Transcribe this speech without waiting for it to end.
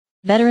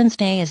Veterans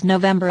Day is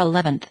November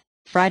 11th,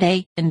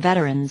 Friday, and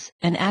veterans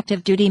and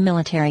active duty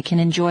military can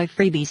enjoy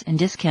freebies and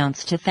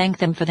discounts to thank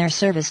them for their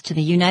service to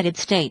the United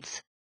States.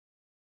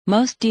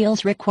 Most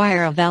deals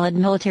require a valid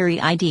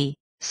military ID,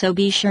 so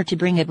be sure to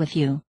bring it with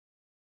you.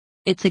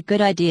 It's a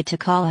good idea to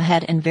call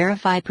ahead and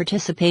verify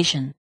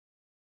participation.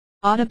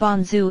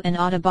 Audubon Zoo and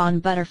Audubon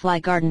Butterfly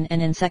Garden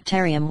and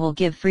Insectarium will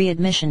give free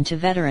admission to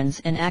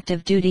veterans and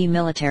active duty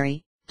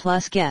military,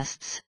 plus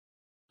guests.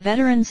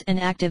 Veterans and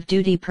active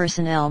duty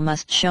personnel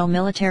must show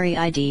military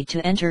ID to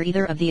enter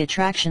either of the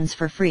attractions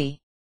for free.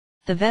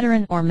 The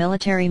veteran or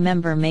military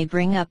member may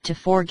bring up to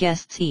 4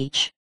 guests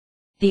each.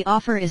 The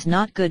offer is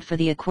not good for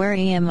the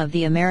Aquarium of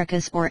the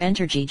Americas or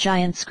Entergy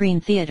Giant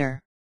Screen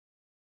Theater.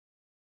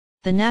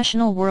 The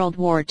National World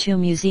War II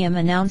Museum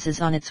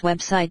announces on its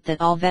website that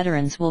all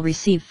veterans will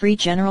receive free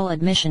general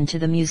admission to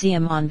the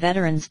museum on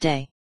Veterans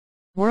Day.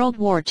 World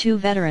War II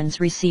veterans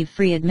receive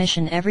free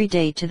admission every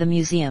day to the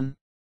museum.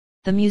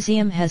 The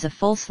museum has a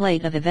full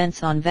slate of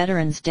events on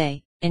Veterans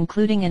Day,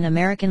 including an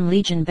American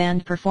Legion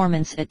Band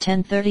performance at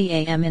 10:30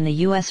 a.m. in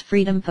the U.S.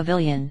 Freedom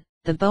Pavilion,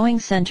 the Boeing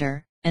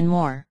Center, and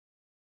more.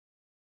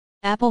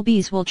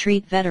 Applebees will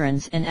treat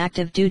veterans and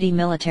active duty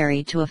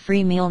military to a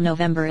free meal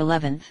November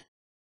 11th.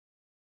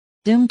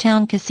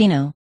 Boomtown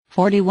Casino,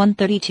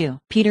 4132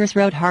 Peters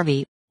Road,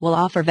 Harvey, will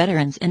offer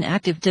veterans and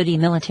active duty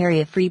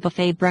military a free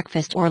buffet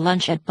breakfast or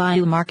lunch at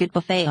Bayou Market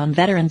Buffet on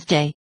Veterans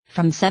Day,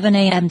 from 7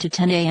 a.m. to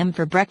 10 a.m.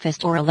 for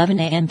breakfast or 11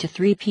 a.m. to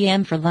 3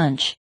 p.m. for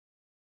lunch.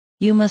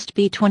 You must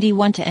be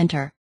 21 to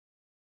enter.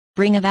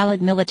 Bring a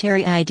valid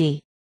military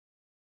ID.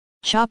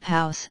 Chop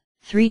House,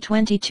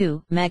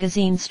 322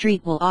 Magazine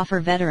Street will offer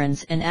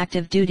veterans and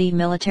active duty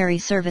military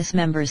service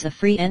members a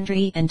free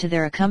entry and to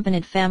their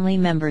accompanied family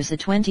members a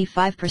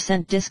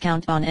 25%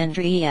 discount on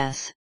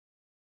entries.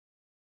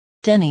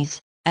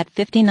 Denny's, at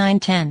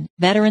 5910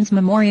 Veterans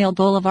Memorial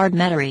Blvd,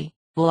 Metairie,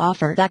 will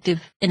offer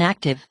active,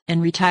 inactive,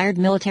 and retired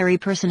military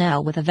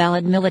personnel with a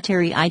valid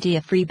military ID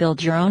a free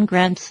build-your-own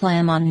Grand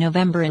Slam on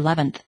November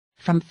 11th,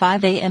 from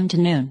 5 a.m. to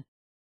noon.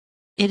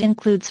 It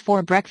includes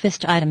 4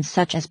 breakfast items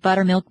such as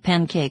buttermilk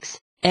pancakes,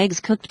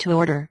 eggs cooked to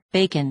order,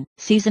 bacon,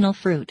 seasonal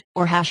fruit,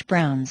 or hash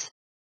browns.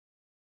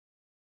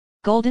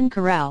 Golden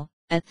Corral,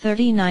 at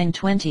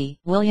 3920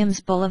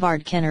 Williams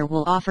Boulevard, Kenner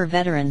will offer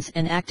veterans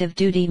and active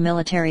duty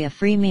military a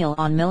free meal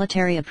on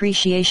Military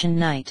Appreciation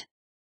Night.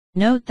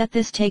 Note that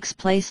this takes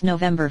place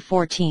November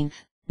 14th,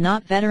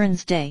 not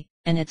Veterans Day,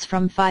 and it's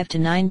from 5 to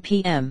 9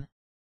 p.m.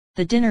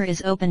 The dinner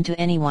is open to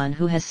anyone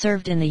who has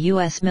served in the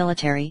U.S.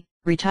 military,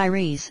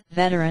 retirees,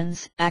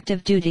 veterans,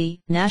 active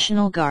duty,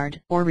 National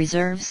Guard, or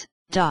reserves.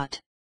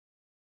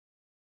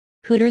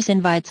 Hooters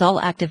invites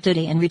all active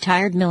duty and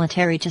retired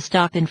military to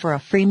stop in for a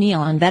free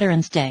meal on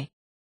Veterans Day.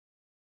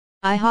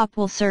 IHOP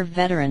will serve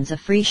veterans a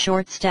free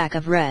short stack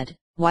of red,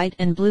 white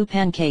and blue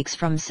pancakes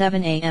from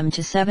 7 a.m.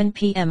 to 7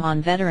 p.m.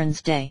 on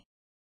Veterans Day.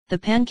 The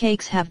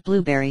pancakes have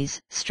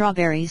blueberries,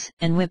 strawberries,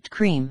 and whipped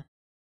cream.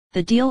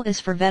 The deal is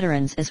for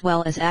veterans as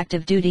well as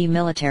active duty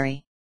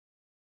military.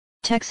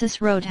 Texas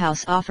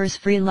Roadhouse offers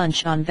free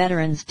lunch on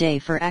Veterans Day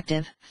for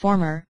active,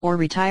 former, or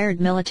retired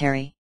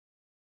military.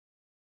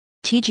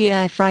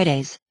 TGI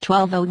Fridays,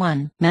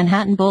 1201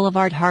 Manhattan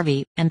Boulevard,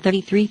 Harvey, and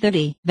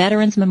 3330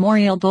 Veterans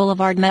Memorial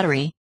Blvd,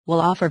 Metairie, will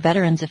offer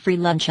veterans a free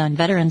lunch on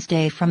Veterans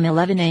Day from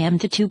 11 a.m.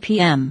 to 2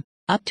 p.m.,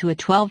 up to a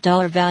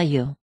 $12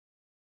 value.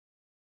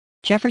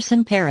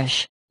 Jefferson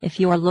Parish, if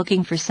you are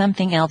looking for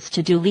something else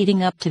to do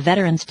leading up to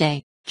Veterans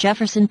Day,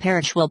 Jefferson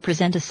Parish will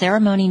present a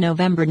ceremony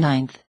November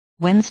 9th,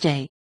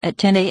 Wednesday, at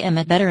 10 a.m.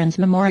 at Veterans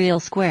Memorial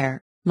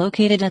Square,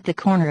 located at the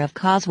corner of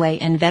Causeway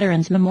and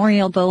Veterans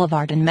Memorial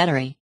Boulevard in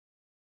Metairie.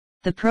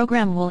 The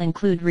program will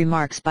include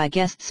remarks by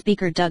guest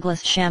speaker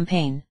Douglas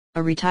Champagne,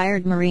 a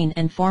retired Marine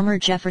and former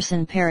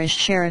Jefferson Parish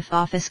Sheriff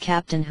Office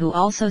captain who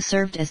also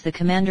served as the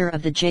commander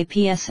of the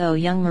JPSO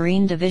Young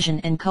Marine Division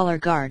and Color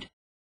Guard.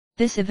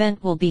 This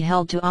event will be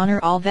held to honor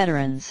all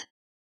veterans.